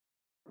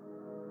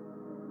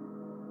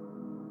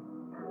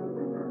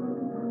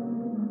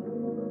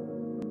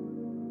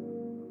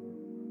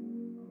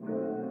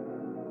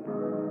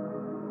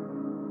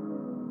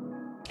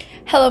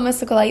Hello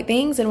mystical light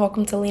beings, and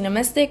welcome to Lina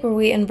Mystic, where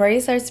we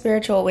embrace our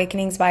spiritual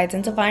awakenings by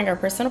identifying our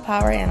personal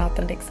power and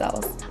authentic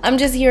selves. I'm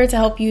just here to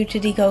help you to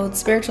decode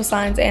spiritual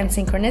signs and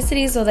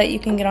synchronicities so that you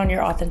can get on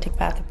your authentic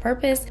path of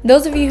purpose.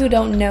 Those of you who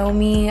don't know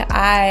me,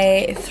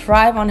 I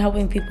thrive on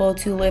helping people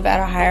to live at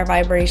a higher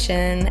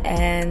vibration,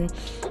 and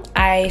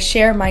I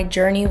share my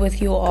journey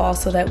with you all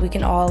so that we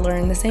can all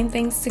learn the same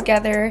things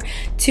together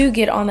to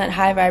get on that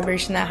high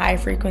vibration, that high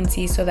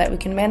frequency, so that we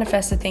can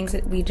manifest the things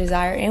that we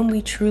desire and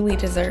we truly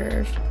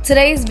deserve.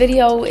 Today's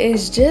video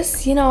is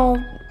just,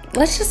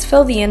 let's just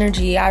feel the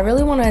energy. I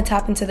really want to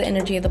tap into the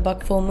energy of the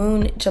buck full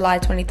moon, July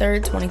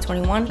 23rd,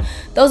 2021.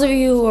 Those of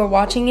you who are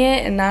watching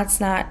it, and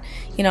that's not,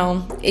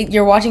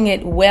 you're watching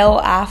it well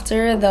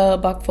after the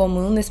buck full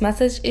moon, this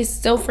message is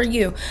still for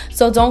you.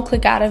 So don't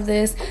click out of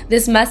this.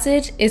 This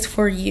message is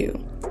for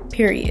you.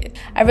 Period.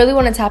 I really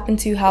want to tap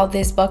into how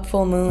this buck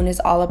full moon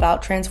is all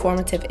about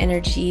transformative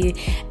energy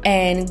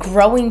and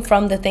growing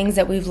from the things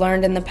that we've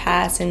learned in the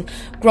past, and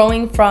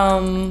growing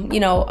from,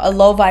 a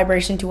low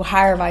vibration to a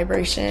higher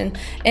vibration,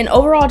 and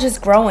overall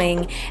just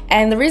growing.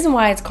 And the reason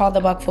why it's called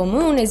the buck full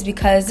moon is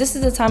because this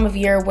is the time of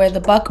year where the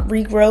buck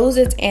regrows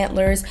its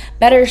antlers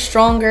better,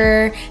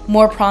 stronger,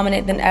 more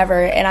prominent than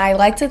ever. And I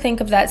like to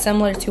think of that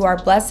similar to our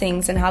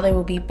blessings and how they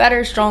will be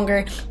better,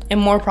 stronger, and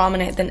more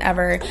prominent than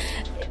ever.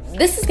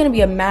 This is going to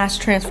be a mass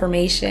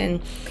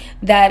transformation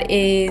that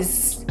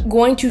is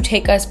going to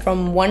take us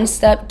from one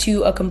step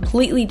to a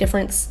completely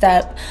different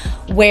step,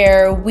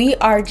 where we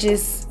are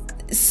just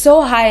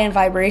so high in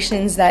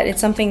vibrations that it's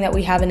something that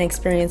we haven't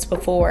experienced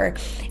before.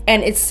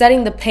 And it's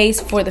setting the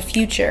pace for the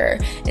future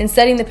and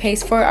setting the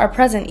pace for our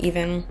present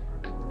even.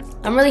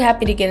 I'm really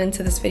happy to get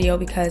into this video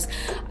because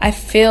I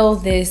feel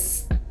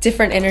this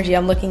different energy.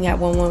 I'm looking at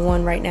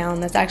 111 right now,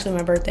 and that's actually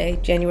my birthday,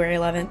 January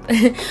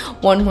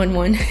 11th,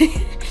 111.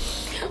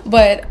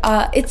 But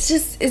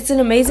it's an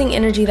amazing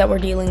energy that we're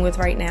dealing with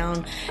right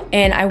now.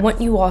 And I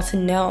want you all to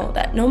know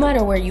that no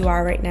matter where you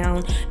are right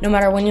now, no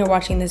matter when you're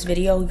watching this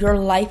video, your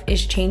life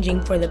is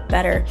changing for the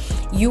better.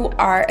 You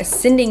are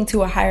ascending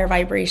to a higher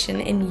vibration,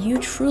 and you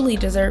truly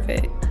deserve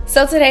it.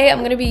 So today I'm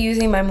going to be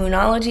using my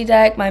Moonology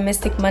deck, my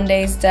Mystic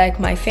Mondays deck,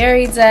 my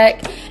Fairy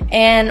deck,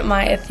 and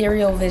my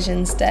Ethereal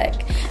Visions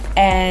deck.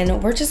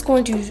 And we're just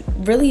going to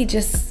really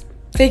just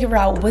figure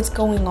out what's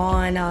going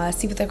on,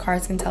 see what the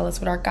cards can tell us,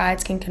 what our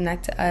guides can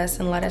connect to us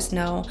and let us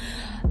know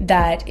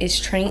that is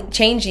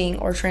changing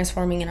or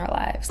transforming in our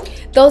lives.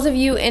 Those of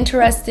you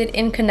interested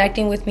in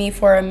connecting with me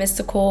for a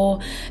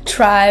mystical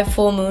tribe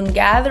full moon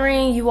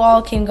gathering, you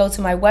all can go to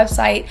my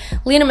website,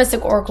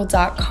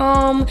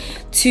 linamysticoracle.com,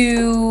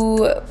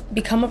 to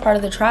become a part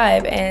of the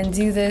tribe and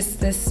do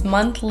this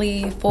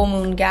monthly full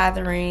moon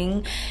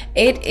gathering.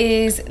 It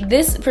is,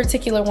 this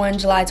particular one,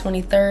 July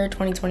 23rd,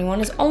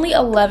 2021, is only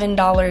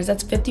 $11.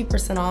 That's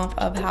 50% off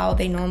of how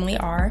they normally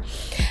are,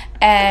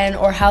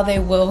 or how they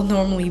will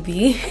normally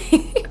be.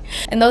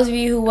 And those of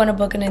you who want to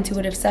book an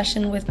intuitive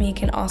session with me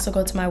can also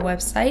go to my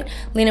website,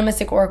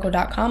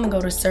 linamysticoracle.com, and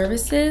go to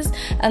services,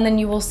 and then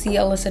you will see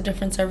a list of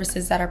different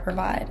services that I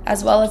provide,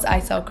 as well as I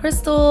sell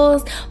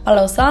crystals,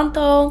 Palo,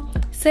 Santo,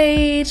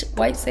 sage,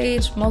 white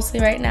sage mostly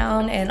right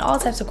now, and all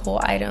types of cool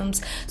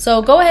items.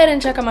 So go ahead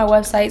and check out my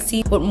website,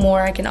 see what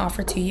more I can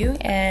offer to you,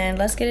 and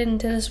let's get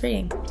into this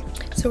reading.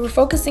 So we're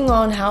focusing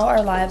on how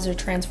our lives are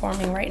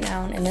transforming right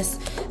now in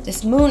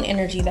this moon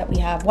energy that we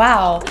have.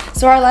 Wow.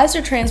 So our lives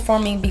are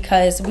transforming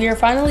because we are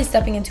finally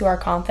stepping into our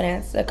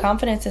confidence. The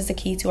confidence is the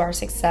key to our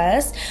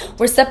success.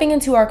 We're stepping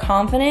into our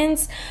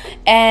confidence,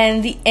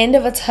 and the end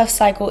of a tough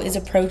cycle is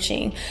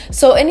approaching.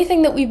 So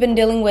anything that we've been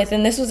dealing with,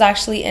 and this was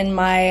actually in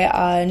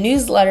my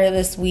newsletter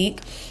this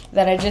week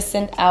that I just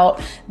sent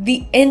out,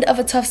 the end of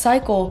a tough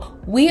cycle.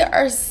 We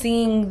are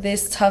seeing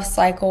this tough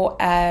cycle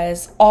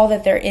as all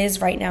that there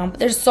is right now, but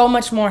there's so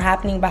much more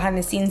happening behind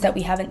the scenes that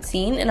we haven't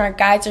seen, and our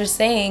guides are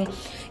saying,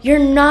 you're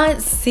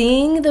not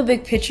seeing the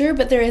big picture,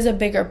 but there is a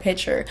bigger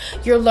picture.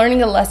 You're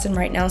learning a lesson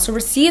right now, so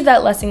receive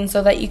that lesson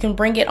so that you can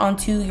bring it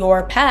onto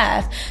your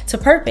path to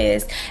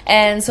purpose,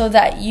 and so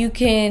that you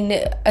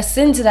can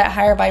ascend to that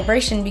higher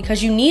vibration,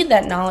 because you need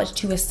that knowledge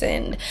to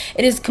ascend.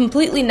 It is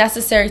completely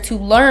necessary to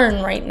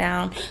learn right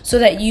now so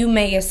that you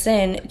may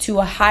ascend to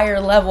a higher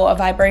level of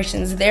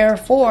vibrations,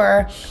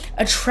 therefore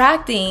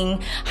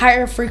attracting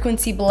higher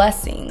frequency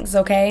blessings.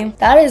 Okay,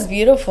 that is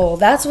beautiful.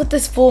 That's what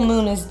this full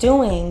moon is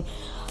doing.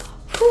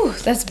 Whew,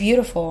 that's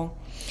beautiful.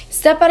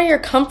 Step out of your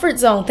comfort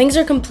zone. Things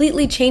are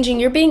completely changing.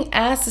 You're being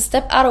asked to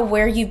step out of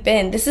where you've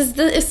been. This is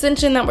the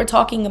ascension that we're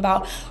talking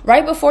about.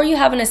 Right before you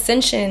have an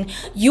ascension,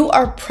 you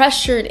are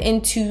pressured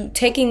into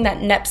taking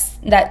that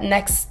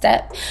next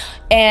step.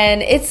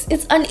 And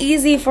it's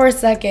uneasy for a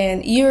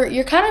second.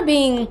 You're kind of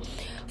being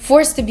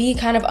forced to be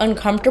kind of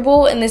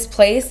uncomfortable in this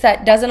place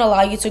that doesn't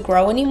allow you to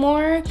grow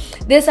anymore.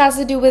 This has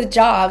to do with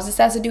jobs. This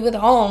has to do with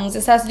homes.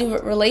 This has to do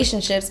with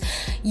relationships.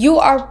 You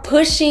are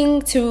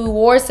pushing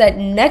towards that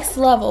next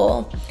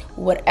level.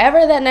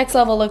 Whatever that next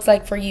level looks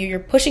like for you, you're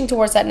pushing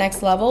towards that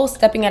next level,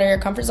 stepping out of your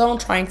comfort zone,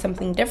 trying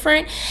something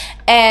different,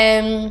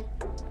 and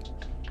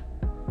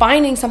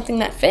finding something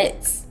that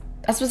fits.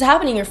 That's what's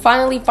happening. You're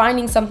finally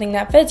finding something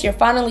that fits. You're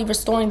finally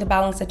restoring the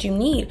balance that you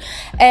need.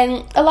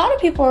 And a lot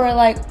of people are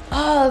like,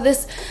 oh,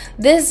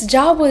 this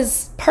job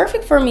was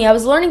perfect for me. I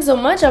was learning so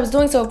much. I was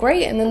doing so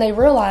great. And then they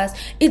realize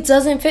it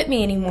doesn't fit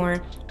me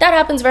anymore. That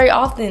happens very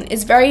often.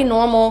 It's very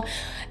normal.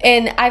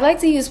 And I like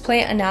to use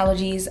plant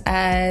analogies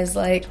as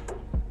like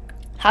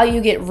how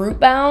you get root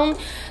bound.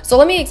 So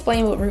let me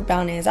explain what root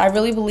bound is. I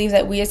really believe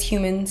that we as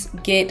humans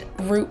get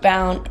root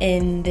bound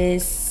in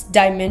this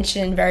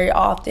dimension very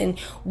often.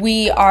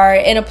 We are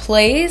in a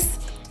place,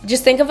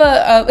 just think of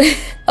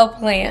a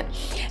plant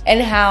and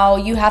how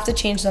you have to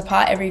change the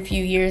pot every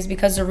few years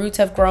because the roots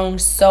have grown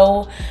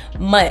so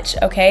much,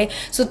 okay?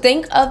 So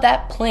think of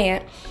that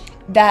plant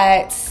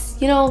that,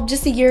 you know,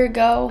 just a year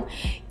ago,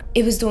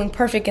 it was doing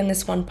perfect in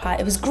this one pot.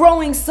 It was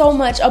growing so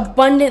much,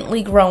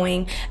 abundantly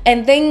growing,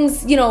 and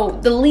things, you know,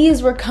 the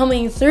leaves were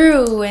coming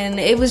through and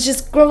it was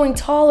just growing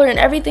taller and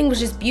everything was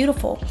just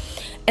beautiful.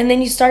 And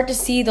then you start to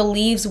see the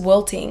leaves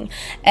wilting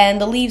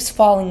and the leaves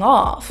falling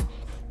off.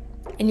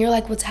 And you're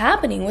like, what's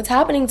happening? What's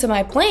happening to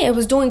my plant? It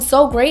was doing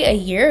so great a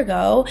year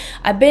ago.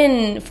 I've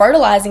been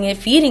fertilizing it,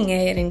 feeding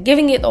it, and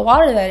giving it the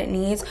water that it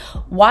needs.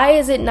 Why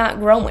is it not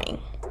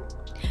growing?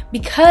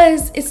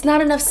 Because it's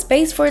not enough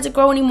space for it to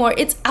grow anymore.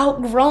 It's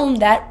outgrown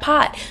that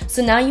pot.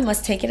 So now you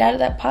must take it out of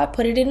that pot,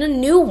 put it in a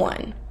new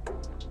one.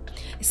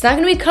 It's not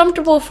going to be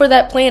comfortable for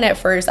that plant at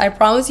first. I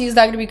promise you it's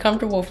not going to be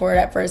comfortable for it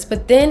at first.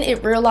 But then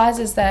it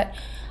realizes that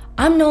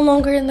I'm no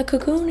longer in the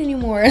cocoon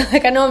anymore.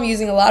 Like, I know I'm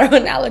using a lot of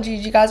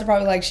analogies. You guys are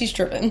probably like, she's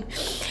tripping.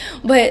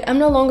 But I'm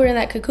no longer in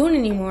that cocoon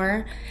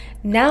anymore.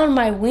 Now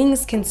my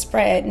wings can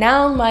spread.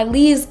 Now my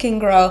leaves can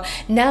grow.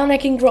 Now I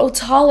can grow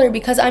taller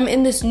because I'm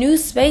in this new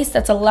space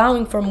that's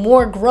allowing for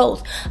more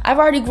growth. I've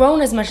already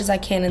grown as much as I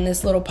can in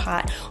this little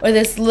pot or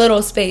this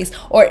little space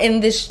or in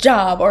this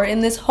job or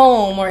in this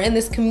home or in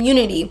this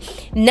community.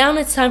 Now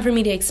it's time for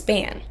me to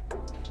expand.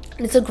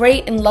 It's a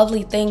great and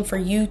lovely thing for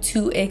you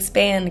to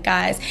expand,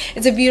 guys.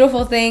 It's a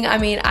beautiful thing. I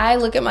mean, I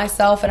look at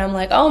myself and I'm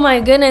like, oh my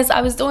goodness,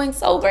 I was doing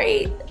so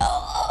great.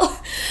 Oh,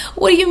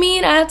 what do you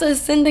mean I have to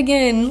ascend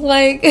again?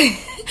 Like,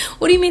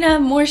 what do you mean I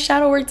have more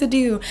shadow work to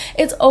do?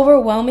 It's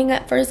overwhelming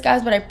at first,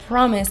 guys, but I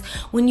promise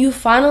when you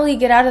finally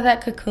get out of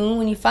that cocoon,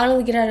 when you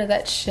finally get out of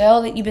that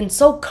shell that you've been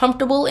so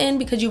comfortable in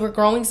because you were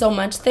growing so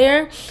much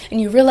there and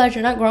you realize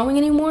you're not growing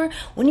anymore,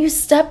 when you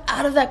step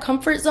out of that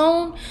comfort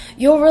zone,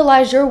 you'll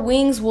realize your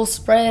wings will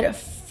spread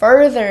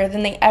further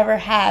than they ever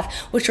have,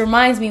 which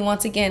reminds me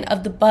once again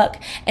of the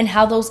buck and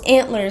how those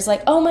antlers,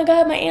 like, oh my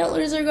God, my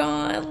antlers are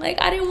gone.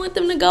 Like, I didn't want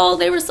them to go.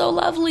 They were so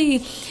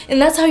lovely.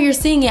 And that's how you're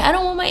seeing it. I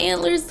don't want my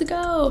antlers to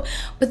go.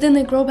 But then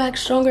they grow back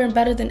stronger and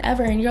better than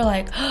ever. And you're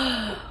like,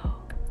 oh,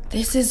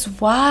 this is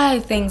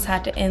why things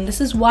had to end. This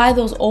is why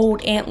those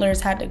old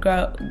antlers had to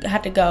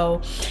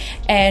go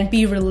and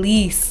be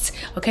released.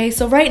 Okay,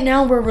 so right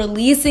now we're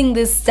releasing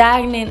this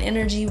stagnant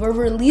energy. We're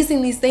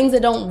releasing these things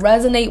that don't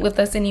resonate with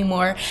us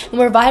anymore. And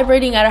we're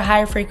vibrating at a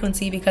higher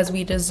frequency because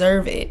we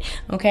deserve it.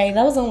 Okay,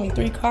 that was only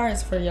 3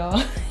 cards for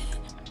y'all.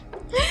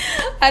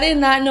 I did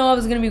not know I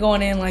was going to be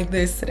going in like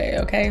this today,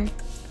 okay?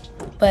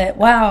 But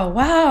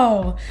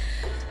wow.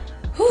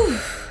 Whew.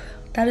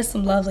 That is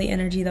some lovely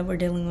energy that we're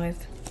dealing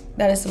with.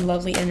 That is some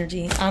lovely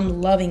energy.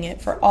 I'm loving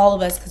it for all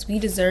of us because we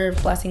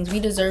deserve blessings. We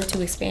deserve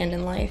to expand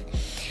in life.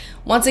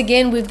 Once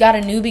again, we've got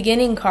a new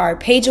beginning card.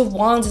 Page of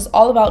Wands is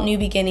all about new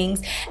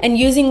beginnings and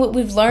using what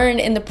we've learned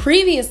in the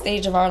previous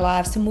stage of our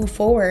lives to move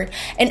forward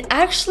and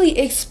actually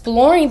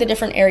exploring the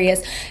different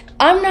areas.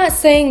 I'm not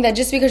saying that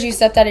just because you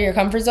stepped out of your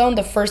comfort zone,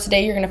 the first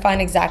day you're going to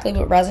find exactly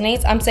what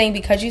resonates. I'm saying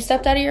because you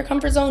stepped out of your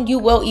comfort zone, you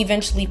will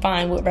eventually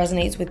find what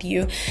resonates with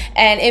you.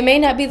 And it may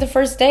not be the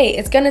first day.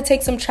 It's going to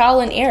take some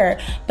trial and error,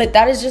 but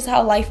that is just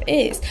how life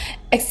is.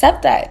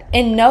 Accept that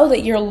and know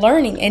that you're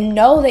learning and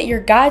know that your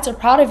guides are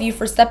proud of you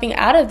for stepping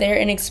out of there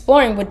and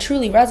exploring what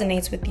truly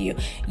resonates with you.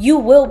 You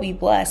will be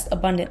blessed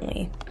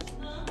abundantly.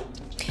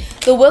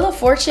 The Wheel of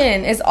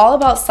Fortune is all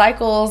about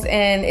cycles,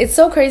 and it's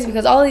so crazy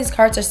because all of these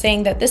cards are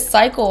saying that this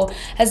cycle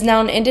has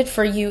now ended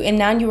for you, and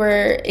now you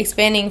are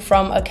expanding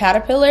from a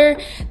caterpillar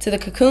to the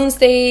cocoon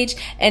stage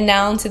and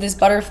now to this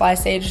butterfly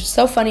stage. It's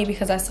so funny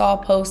because I saw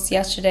a post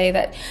yesterday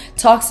that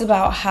talks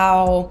about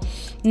how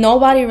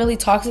nobody really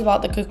talks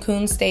about the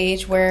cocoon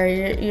stage where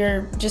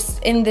you're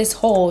just in this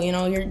hole, you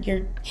know,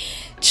 you're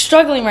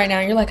struggling right now.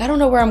 You're like, I don't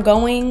know where I'm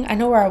going. I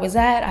know where I was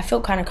at. I feel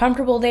kind of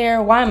comfortable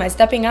there. Why am I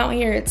stepping out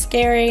here? It's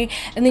scary.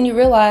 And then you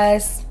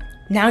realize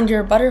now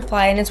you're a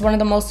butterfly and it's one of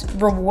the most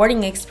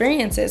rewarding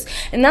experiences.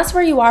 And that's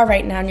where you are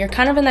right now. And you're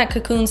kind of in that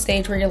cocoon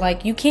stage where you're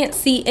like, you can't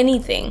see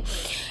anything.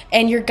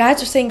 And your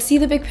guides are saying, see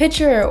the big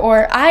picture,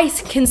 or I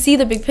can see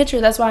the big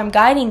picture. That's why I'm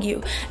guiding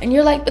you. And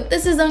you're like, but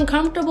this is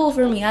uncomfortable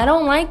for me. I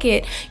don't like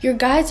it. Your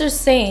guides are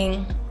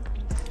saying,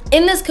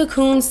 in this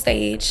cocoon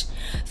stage,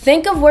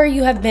 think of where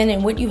you have been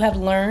and what you have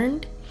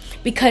learned,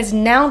 because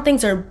now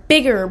things are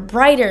bigger,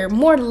 brighter,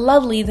 more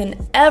lovely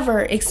than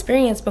ever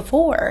experienced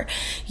before.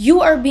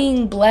 You are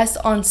being blessed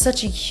on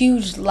such a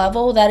huge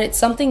level that it's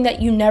something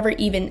that you never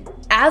even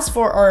asked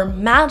for or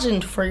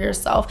imagined for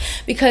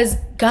yourself, because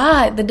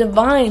God, the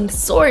divine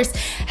source,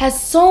 has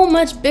so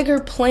much bigger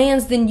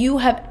plans than you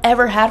have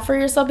ever had for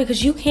yourself,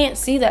 because you can't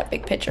see that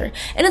big picture.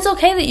 And it's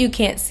okay that you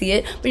can't see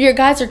it, but your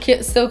guides are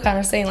still kind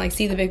of saying, like,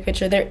 see the big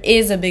picture. There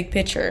is a big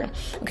picture.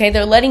 Okay,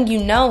 they're letting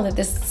you know that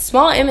this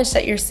small image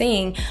that you're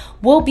seeing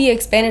will be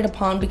expanded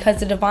upon because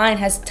the divine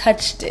has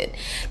touched it.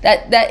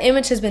 That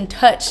image has been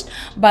touched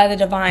by the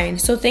divine.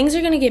 So things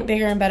are going to get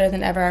bigger and better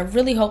than ever. I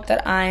really hope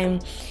that I'm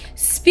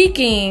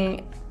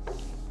speaking,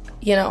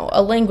 you know,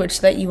 a language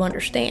that you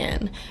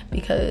understand,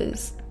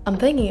 because I'm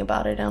thinking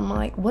about it and I'm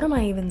like, what am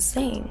I even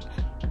saying?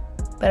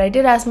 But I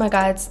did ask my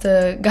guides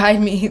to guide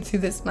me through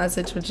this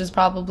message, which is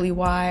probably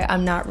why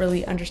I'm not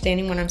really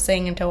understanding what I'm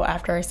saying until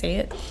after I say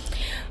it.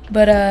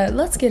 But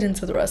let's get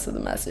into the rest of the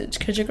message,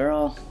 because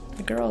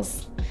the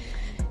girl's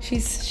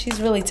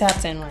she's really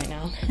tapped in right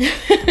now.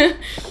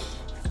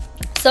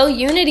 So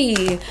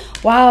unity.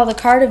 Wow, the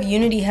card of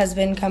unity has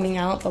been coming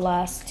out the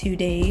last 2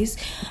 days.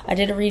 I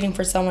did a reading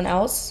for someone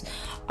else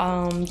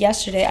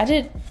yesterday. I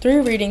did 3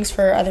 readings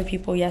for other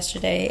people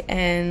yesterday,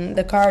 and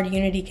the card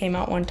unity came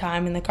out one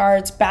time, and the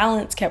cards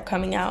balance kept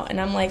coming out,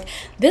 and I'm like,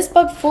 this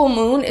buck full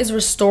moon is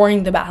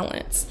restoring the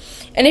balance.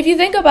 And if you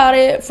think about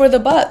it, for the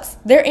bucks,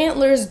 their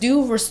antlers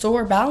do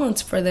restore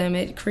balance for them.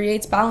 It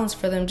creates balance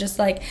for them, just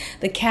like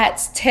the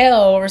cat's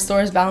tail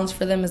restores balance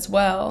for them as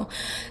well.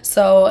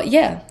 So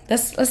yeah,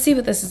 let's see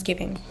what this is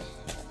giving.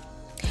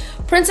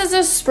 Princess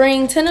of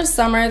Spring, 10 of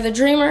Summer, the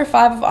Dreamer,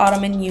 5 of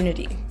Autumn, and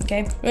Unity.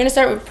 Okay, we're going to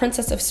start with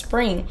Princess of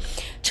Spring.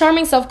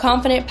 Charming,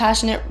 self-confident,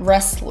 passionate,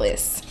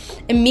 restless.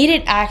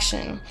 Immediate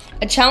action.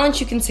 A challenge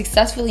you can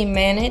successfully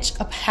manage.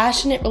 A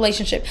passionate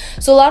relationship.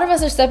 So a lot of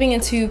us are stepping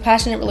into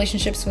passionate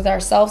relationships with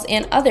ourselves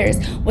and others,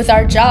 with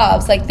our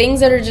jobs, like things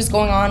that are just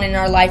going on in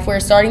our life. We're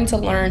starting to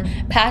learn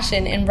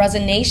passion and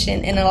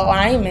resonation and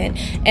alignment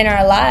in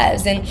our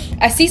lives. And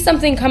I see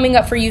something coming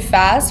up for you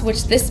fast,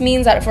 which this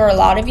means that for a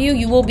lot of you,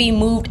 you will be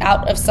moved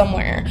out of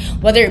somewhere,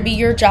 whether it be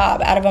your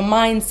job, out of a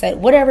mindset,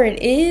 whatever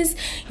it is,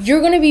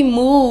 you're going to be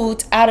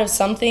moved out of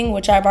something,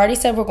 which I've already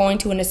said we're going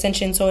to an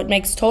ascension, so it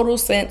makes total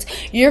sense.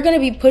 You're going to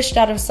be pushed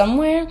out of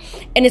somewhere,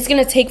 and it's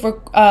going to take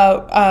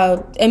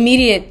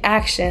immediate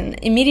action.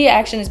 Immediate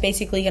action is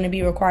basically going to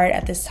be required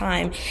at this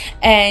time,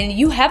 and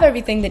you have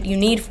everything that you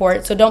need for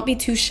it. So don't be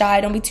too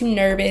shy, don't be too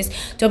nervous,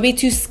 don't be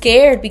too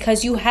scared,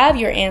 because you have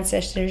your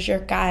ancestors, your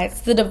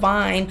guides, the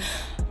divine,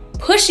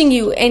 pushing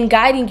you and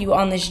guiding you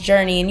on this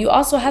journey, and you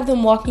also have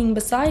them walking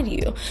beside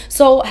you.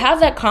 So have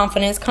that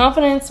confidence.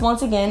 Confidence,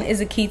 once again,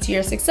 is a key to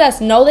your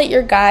success. Know that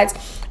your guides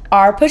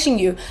are pushing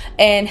you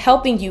and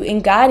helping you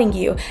and guiding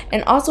you,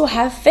 and also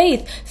have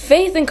faith.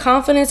 Faith and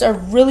confidence are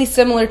really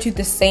similar to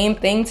the same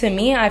thing to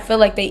me. I feel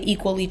like they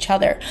equal each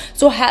other.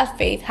 So have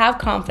faith, have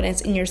confidence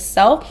in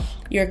yourself,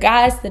 your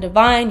guides, the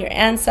divine, your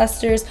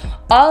ancestors,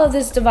 all of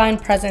this divine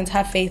presence,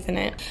 have faith in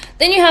it.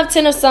 Then you have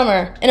 10 of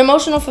Summer, an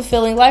emotional,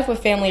 fulfilling life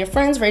with family or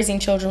friends, raising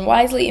children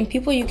wisely, and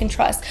people you can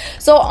trust.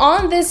 So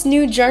on this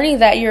new journey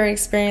that you're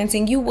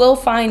experiencing, you will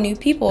find new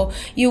people.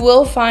 You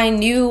will find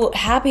new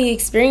happy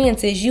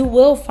experiences. You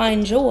will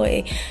find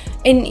joy.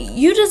 And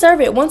you deserve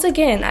it. Once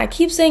again, I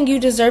keep saying you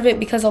deserve it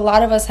because a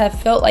lot of us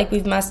have felt like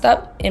we've messed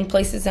up in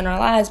places in our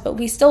lives, but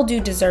we still do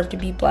deserve to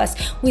be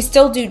blessed. We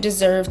still do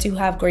deserve to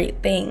have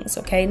great things,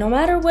 okay? No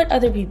matter what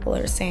other people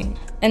are saying.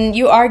 And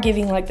you are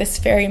giving like this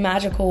fairy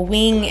magical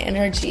wing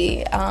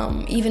energy,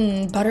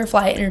 even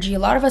butterfly energy. A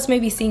lot of us may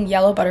be seeing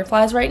yellow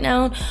butterflies right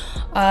now.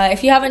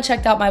 If you haven't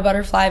checked out my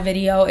butterfly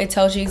video, it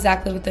tells you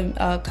exactly what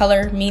the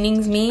color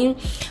meanings mean.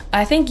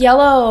 I think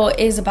yellow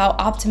is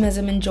about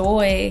optimism and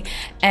joy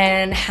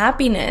and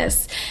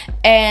happiness,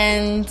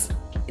 and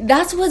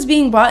that's what's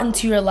being brought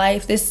into your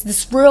life,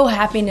 this real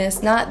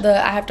happiness, not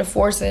the I have to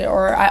force it,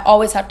 or I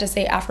always have to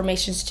say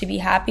affirmations to be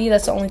happy.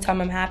 That's the only time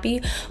I'm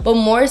happy. But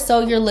more so,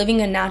 you're living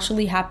a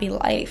naturally happy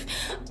life.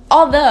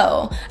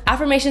 Although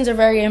affirmations are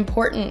very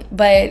important,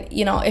 but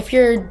you know, if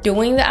you're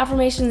doing the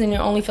affirmations and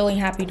you're only feeling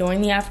happy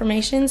during the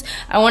affirmations,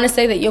 I want to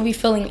say that you'll be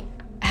feeling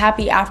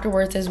happy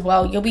afterwards as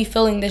well. You'll be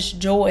feeling this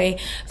joy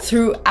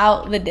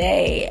throughout the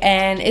day,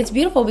 and it's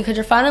beautiful because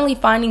you're finally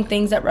finding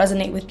things that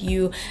resonate with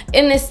you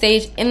in this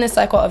stage, in this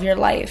cycle of your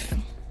life.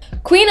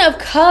 Queen of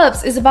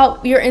Cups is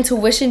about your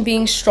intuition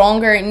being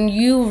stronger and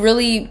you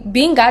really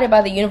being guided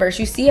by the universe.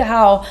 You see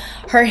how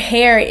her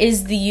hair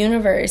is the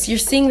universe. You're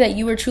seeing that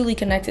you are truly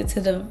connected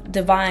to the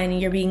divine, and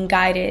you're being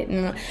guided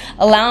and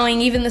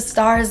allowing even the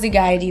stars to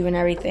guide you and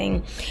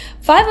everything.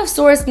 5 of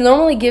Swords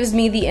normally gives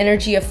me the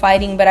energy of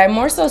fighting, but I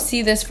more so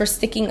see this for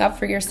sticking up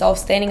for yourself,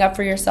 standing up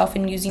for yourself,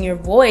 and using your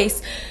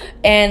voice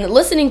and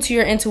listening to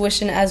your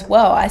intuition as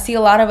well. I see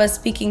a lot of us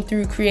speaking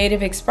through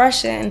creative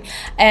expression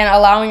and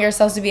allowing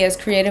yourselves to be as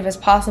creative as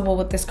possible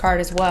with this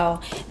card as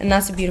well, and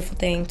that's a beautiful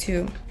thing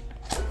too.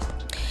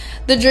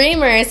 The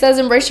Dreamer, it says,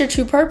 embrace your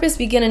true purpose,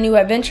 begin a new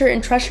adventure,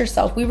 and trust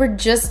yourself. We were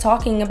just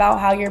talking about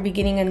how you're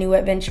beginning a new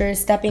adventure,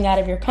 stepping out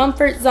of your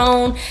comfort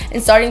zone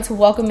and starting to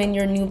welcome in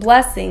your new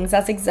blessings.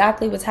 That's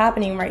exactly what's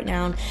happening right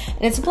now. And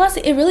it's a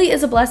blessing. It really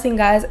is a blessing,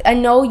 guys. I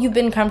know you've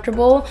been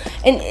comfortable.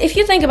 And if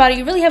you think about it,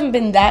 you really haven't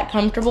been that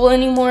comfortable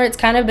anymore. It's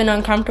kind of been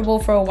uncomfortable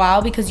for a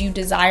while because you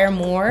desire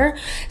more.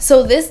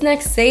 So this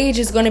next stage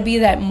is going to be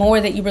that more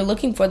that you were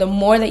looking for, the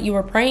more that you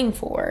were praying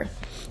for.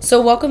 So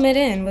welcome it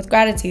in with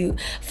gratitude.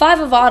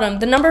 5 of Autumn.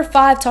 The number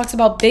 5 talks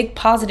about big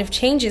positive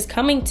changes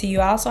coming to you.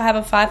 I also have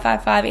a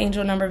 555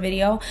 angel number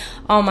video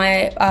on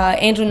my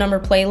angel number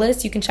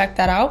playlist. You can check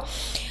that out.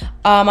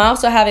 I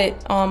also have it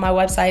on my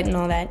website and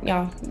all that.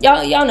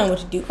 Y'all know what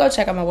to do. Go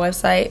check out my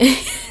website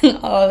and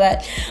all of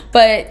that.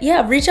 But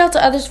yeah, reach out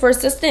to others for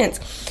assistance.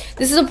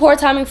 This is a poor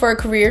timing for a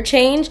career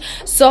change.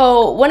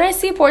 So when I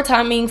see poor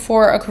timing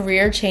for a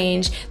career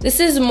change, this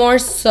is more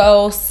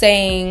so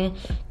saying,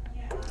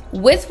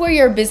 with where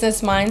your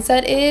business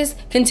mindset is,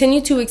 continue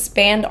to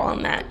expand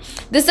on that.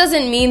 This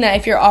doesn't mean that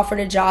if you're offered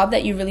a job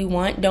that you really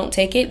want, don't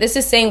take it. This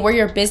is saying where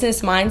your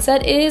business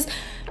mindset is,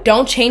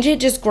 don't change it,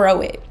 just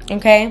grow it,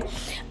 okay?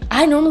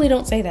 I normally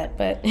don't say that,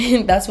 but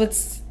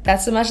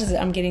that's the message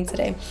that I'm getting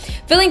today.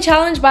 Feeling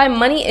challenged by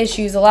money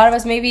issues. A lot of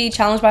us may be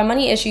challenged by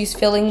money issues,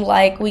 feeling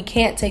like we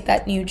can't take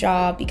that new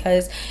job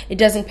because it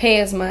doesn't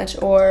pay as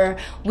much, or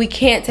we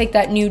can't take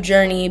that new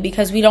journey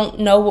because we don't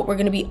know what we're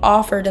going to be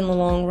offered in the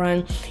long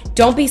run.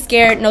 Don't be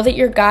scared. Know that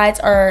your guides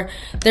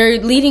they're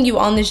leading you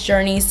on this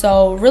journey.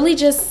 So really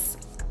just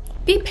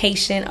be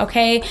patient,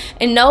 okay?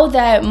 And know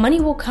that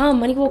money will come.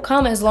 Money will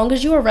come. As long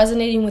as you are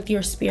resonating with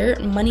your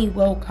spirit, money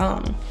will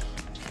come.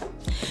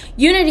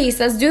 Unity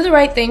says, do the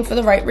right thing for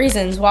the right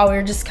reasons. While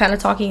we're just kind of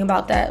talking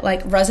about that,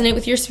 like, resonate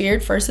with your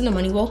spirit first and the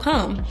money will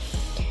come.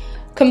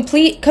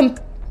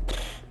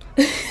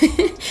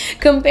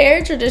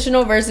 Compare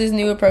traditional versus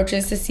new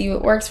approaches to see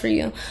what works for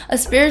you. A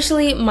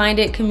spiritually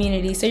minded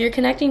community. So you're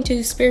connecting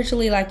to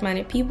spiritually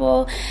like-minded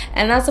people,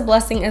 and that's a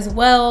blessing as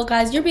well.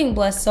 Guys, you're being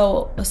blessed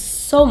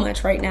so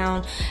much right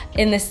now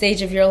in this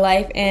stage of your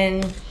life,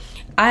 and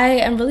I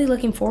am really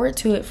looking forward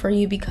to it for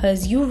you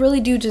because you really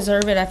do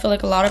deserve it. I feel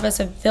like a lot of us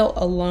have felt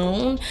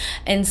alone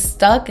and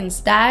stuck and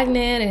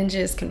stagnant and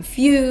just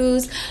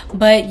confused,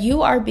 but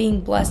you are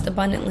being blessed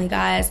abundantly,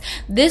 guys.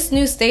 This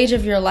new stage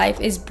of your life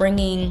is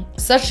bringing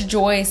such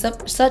joy,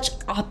 such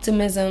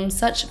optimism,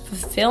 such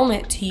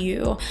fulfillment to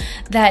you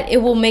that it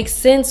will make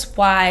sense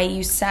why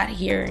you sat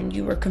here and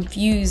you were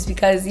confused,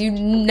 because you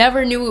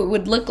never knew it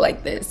would look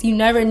like this. You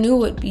never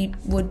knew it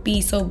would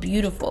be so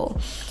beautiful.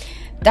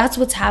 That's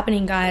what's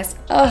happening, guys.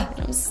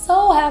 I'm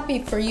so happy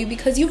for you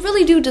because you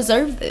really do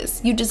deserve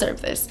this. You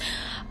deserve this.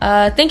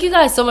 Thank you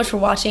guys so much for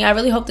watching. I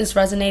really hope this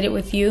resonated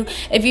with you.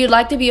 If you'd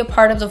like to be a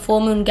part of the full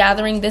moon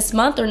gathering this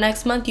month or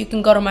next month, you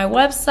can go to my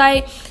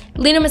website,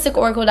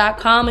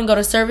 linamysticoracle.com, and go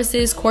to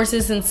services,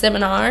 courses, and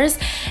seminars.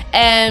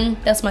 And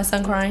that's my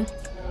son crying.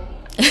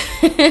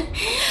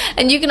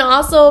 And you can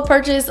also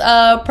purchase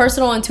a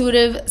personal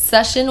intuitive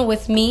session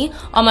with me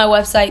on my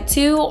website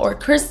too, or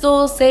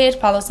crystals, sage,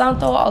 Palo,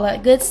 Santo, all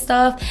that good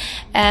stuff.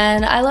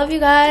 And I love you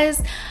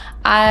guys.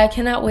 I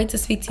cannot wait to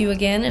speak to you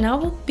again, and I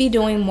will be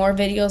doing more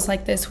videos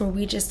like this where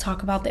we just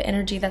talk about the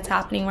energy that's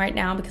happening right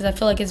now, because I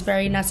feel like it's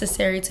very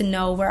necessary to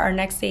know where our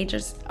next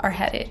stages are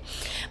headed.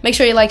 Make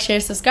sure you like, share,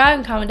 subscribe,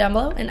 and comment down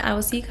below, and I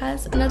will see you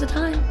guys another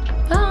time.